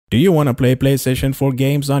Do you want to play PlayStation 4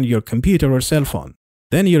 games on your computer or cell phone?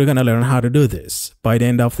 Then you're gonna learn how to do this by the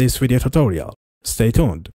end of this video tutorial. Stay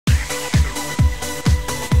tuned.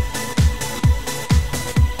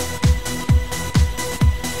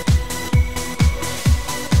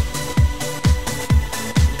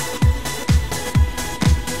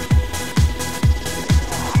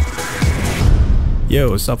 Yo,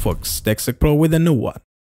 what's up folks, Jailbreak Pro with a new one.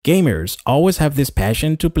 Gamers always have this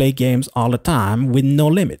passion to play games all the time with no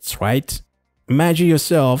limits, right? Imagine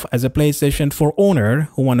yourself as a PlayStation 4 owner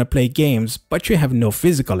who want to play games but you have no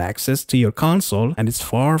physical access to your console and it's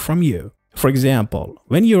far from you. For example,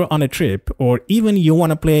 when you're on a trip or even you want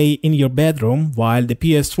to play in your bedroom while the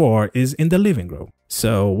PS4 is in the living room.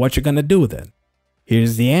 So what you gonna do then?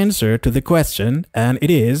 Here's the answer to the question, and it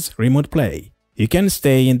is remote play. You can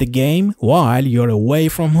stay in the game while you're away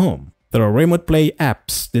from home. There are remote play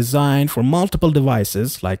apps designed for multiple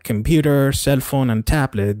devices like computer, cell phone and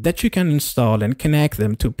tablet that you can install and connect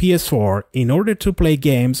them to PS4 in order to play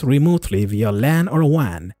games remotely via LAN or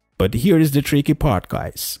WAN. But here is the tricky part,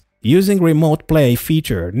 guys. Using remote play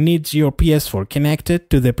feature needs your PS4 connected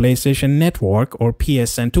to the PlayStation network or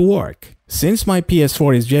PSN to work. Since my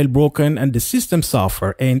PS4 is jailbroken and the system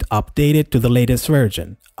software ain't updated to the latest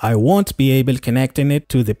version, I won't be able connecting it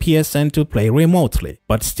to the PSN to play remotely.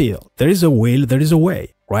 But still, there is a will, there is a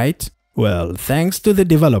way, right? Well, thanks to the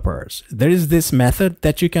developers, there is this method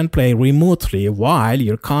that you can play remotely while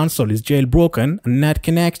your console is jailbroken and not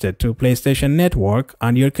connected to PlayStation network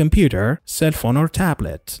on your computer, cell phone or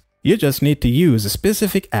tablet. You just need to use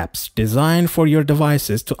specific apps designed for your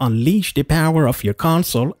devices to unleash the power of your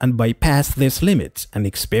console and bypass this limit and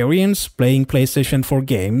experience playing PlayStation 4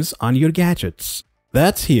 games on your gadgets.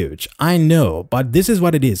 That's huge, I know, but this is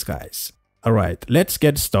what it is, guys. Alright, let's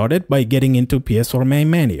get started by getting into PS4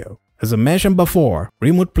 main menu. As I mentioned before,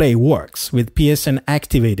 remote play works with PSN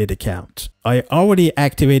activated account. I already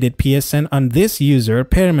activated PSN on this user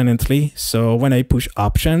permanently, so when I push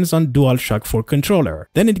options on DualShock 4 controller,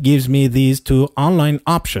 then it gives me these two online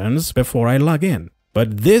options before I log in.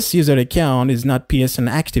 But this user account is not PSN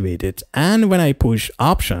activated, and when I push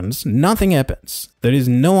options, nothing happens. There is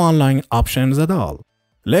no online options at all.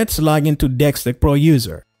 Let's log into Jailbreak Pro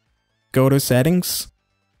user. Go to settings,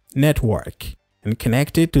 network, and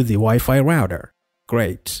connect it to the Wi-Fi router.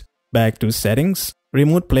 Great. Back to settings,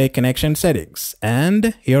 remote play connection settings,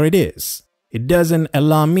 and here it is. It doesn't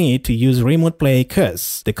allow me to use remote play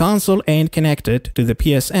cause the console ain't connected to the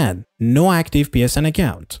PSN, no active PSN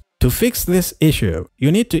account. To fix this issue,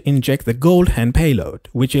 you need to inject the gold hand payload,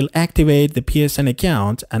 which will activate the PSN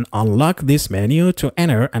account and unlock this menu to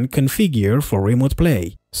enter and configure for remote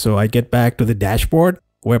play. So I get back to the dashboard,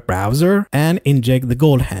 web browser and inject the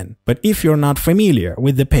gold hand. But if you're not familiar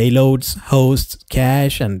with the payloads, hosts,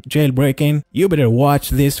 cache and jailbreaking, you better watch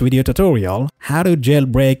this video tutorial how to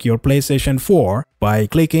jailbreak your PlayStation 4 by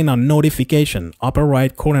clicking on notification upper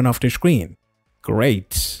right corner of the screen.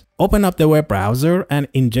 Great. Open up the web browser and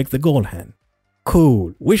inject the gold hand.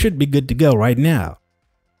 Cool, we should be good to go right now.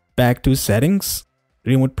 Back to settings,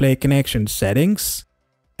 remote play connection settings,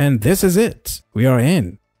 and this is it. We are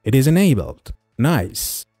in. It is enabled.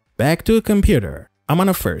 Nice. Back to a computer. I'm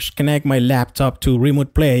gonna first connect my laptop to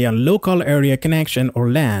remote play on local area connection or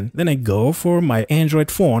LAN, then I go for my Android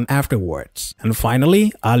phone afterwards. And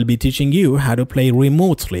finally, I'll be teaching you how to play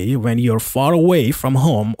remotely when you're far away from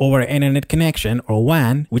home over internet connection or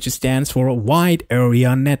WAN, which stands for Wide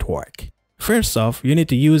Area Network. First off, you need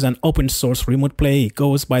to use an open source remote play. It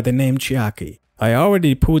goes by the name Chiaki. I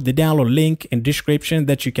already put the download link in description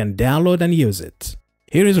that you can download and use it.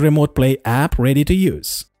 Here is remote play app ready to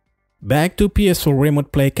use. Back to PS4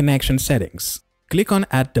 remote play connection settings. Click on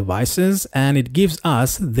add devices and it gives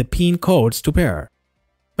us the pin codes to pair.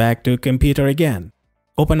 Back to computer again.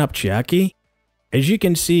 Open up Chiaki. As you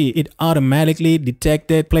can see, it automatically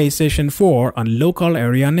detected PlayStation 4 on local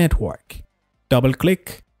area network. Double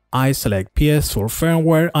click. I select PS4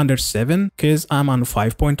 firmware under 7 cause I'm on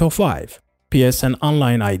 5.05. PSN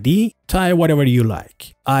online ID, type whatever you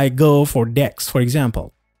like. I go for DEX for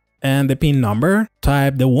example. And the PIN number,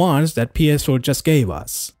 type the ones that PS4 just gave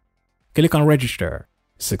us. Click on register.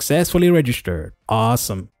 Successfully registered.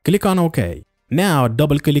 Awesome. Click on OK. Now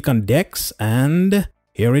double click on DEX and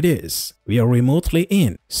here it is. We are remotely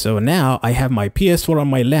in. So now I have my PS4 on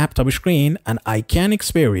my laptop screen and I can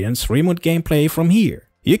experience remote gameplay from here.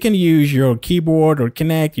 You can use your keyboard or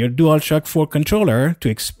connect your DualShock 4 controller to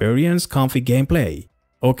experience comfy gameplay.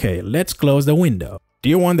 Okay, let's close the window. Do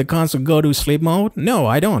you want the console go to sleep mode? No,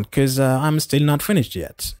 I don't, cause I'm still not finished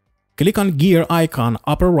yet. Click on gear icon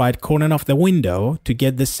upper right corner of the window to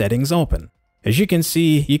get the settings open. As you can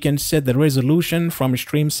see, you can set the resolution from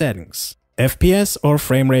stream settings, FPS or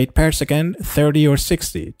frame rate per second, 30 or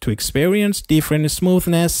 60, to experience different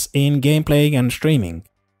smoothness in gameplay and streaming.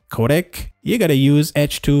 Codec, you gotta use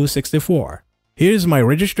H.264. Here's my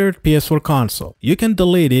registered PS4 console. You can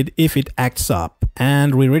delete it if it acts up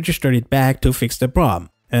and re-register it back to fix the problem.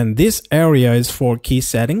 And this area is for key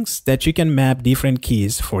settings that you can map different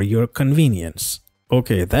keys for your convenience.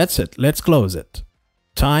 Okay, that's it. Let's close it.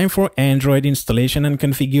 Time for Android installation and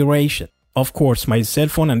configuration. Of course, my cell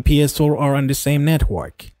phone and PS4 are on the same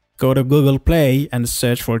network. Go to Google Play and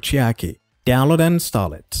search for Chiaki. Download and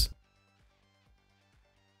install it.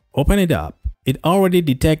 Open it up. It already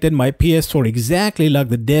detected my PS4 exactly like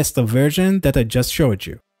the desktop version that I just showed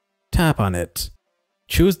you. Tap on it.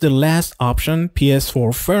 Choose the last option,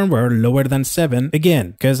 PS4 firmware lower than 7,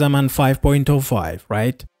 again, because I'm on 5.05,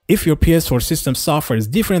 right? If your PS4 system software is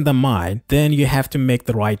different than mine, then you have to make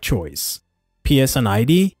the right choice. PSN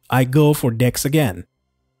ID, I go for DeX again.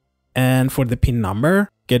 And for the pin number,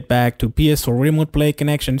 get back to PS4 remote play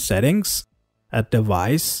connection settings, at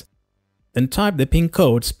device, then type the pin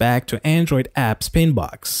codes back to Android apps pin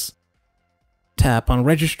box. Tap on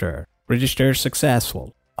register. Register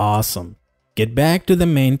successful. Awesome. Get back to the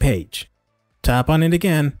main page. Tap on it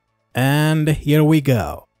again. And here we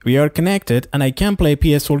go. We are connected and I can play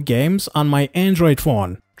PS4 games on my Android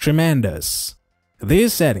phone. Tremendous.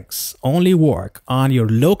 These settings only work on your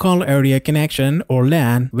local area connection or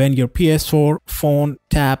LAN when your PS4, phone,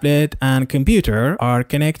 tablet, and computer are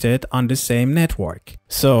connected on the same network.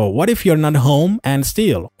 So what if you're not home and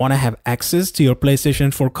still want to have access to your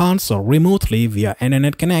PlayStation 4 console remotely via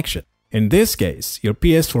internet connection? In this case, your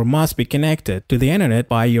PS4 must be connected to the internet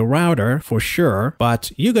by your router for sure,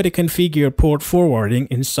 but you gotta configure port forwarding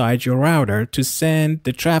inside your router to send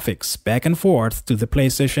the traffics back and forth to the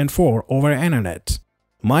PlayStation 4 over internet.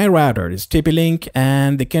 My router is TP-Link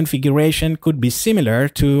and the configuration could be similar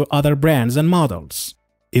to other brands and models.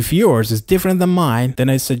 If yours is different than mine, then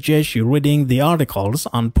I suggest you reading the articles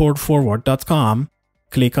on portforward.com,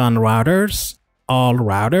 click on Routers, All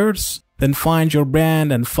Routers, then find your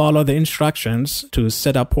brand and follow the instructions to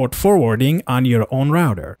set up port forwarding on your own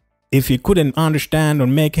router. If you couldn't understand or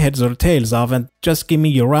make heads or tails of it, just give me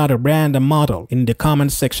your router brand and model in the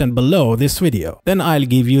comment section below this video. Then I'll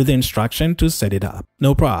give you the instruction to set it up.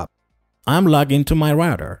 No problem. I'm logged into my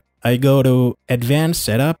router. I go to Advanced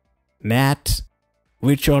Setup, NAT,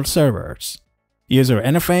 Virtual Servers. User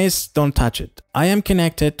interface, don't touch it. I am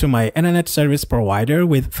connected to my internet service provider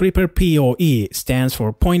with 3POE, stands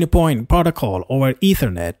for point-to-point protocol over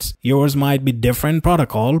Ethernet. Yours might be different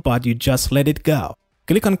protocol, but you just let it go.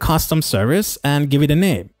 Click on Custom Service and give it a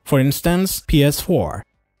name. For instance, PS4.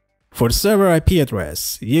 For server IP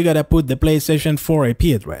address, you gotta put the PlayStation 4 IP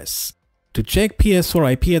address. To check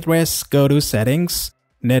PS4 IP address, go to Settings,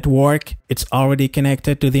 Network. It's already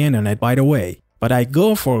connected to the internet, by the way. But I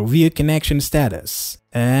go for View Connection Status,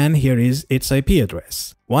 and here is its IP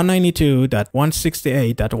address,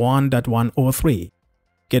 192.168.1.103.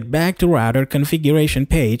 Get back to router configuration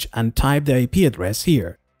page and type the IP address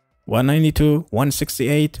here,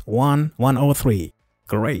 192.168.1.103.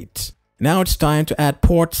 Great. Now it's time to add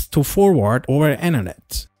ports to forward over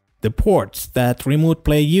internet. The ports that Remote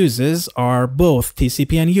Play uses are both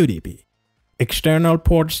TCP and UDP. External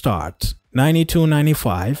port start,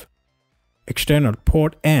 9295. External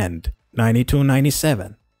port end,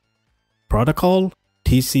 9297. Protocol,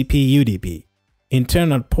 TCP UDP.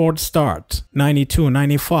 Internal port start,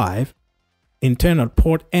 9295. Internal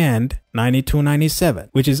port end, 9297,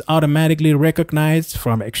 which is automatically recognized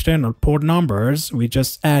from external port numbers we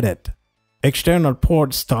just added. External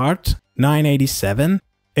port start, 987.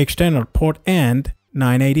 External port end,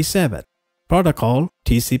 987. Protocol,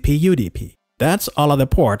 TCP UDP. That's all of the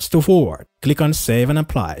ports to forward. Click on Save and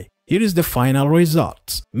Apply. Here is the final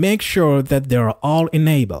result. Make sure that they are all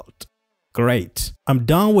enabled. Great. I'm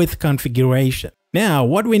done with configuration. Now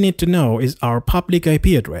what we need to know is our public IP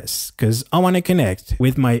address, because I want to connect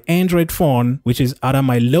with my Android phone, which is out of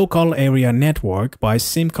my local area network by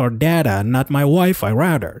SIM card data, not my Wi-Fi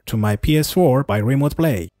router, to my PS4 by Remote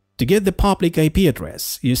Play. To get the public IP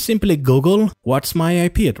address, you simply Google what's my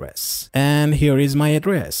IP address, and here is my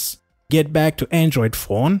address. Get back to Android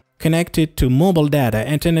phone, connect it to mobile data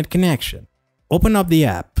internet connection. Open up the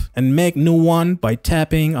app and make new one by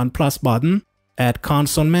tapping on plus button, add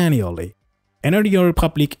console manually. Enter your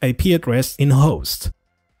public IP address in host.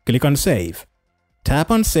 Click on Save.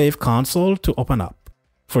 Tap on Save Console to open up.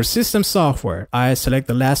 For system software, I select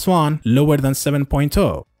the last one, lower than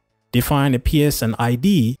 7.0. Define a PSN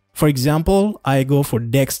ID. For example, I go for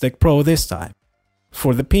DexTech Pro this time.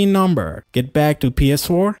 For the pin number, get back to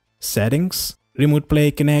PS4, settings, remote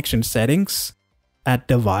play connection settings, add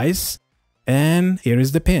device, and here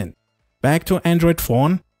is the pin. Back to Android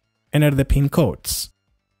phone, enter the pin codes.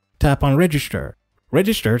 Tap on register.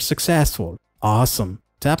 Registered successful. Awesome.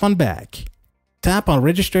 Tap on back. Tap on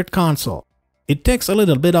registered console. It takes a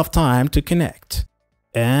little bit of time to connect.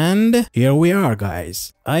 And here we are,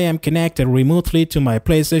 guys. I am connected remotely to my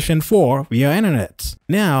PlayStation 4 via internet.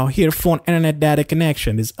 Now, here phone internet data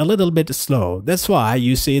connection is a little bit slow. That's why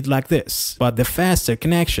you see it like this. But the faster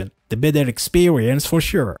connection, the better experience for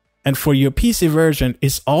sure. And for your PC version,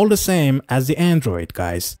 it's all the same as the Android,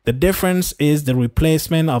 guys. The difference is the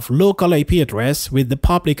replacement of local IP address with the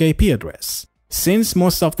public IP address. Since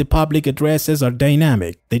most of the public addresses are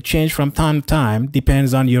dynamic, they change from time to time,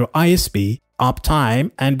 depends on your ISP,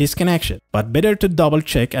 uptime, and disconnection. But better to double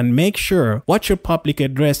check and make sure what your public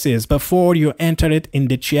address is before you enter it in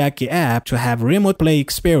the Jailbreaking app to have remote play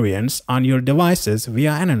experience on your devices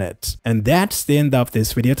via internet. And that's the end of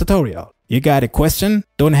this video tutorial. You got a question?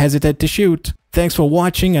 Don't hesitate to shoot. Thanks for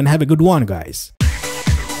watching and have a good one, guys.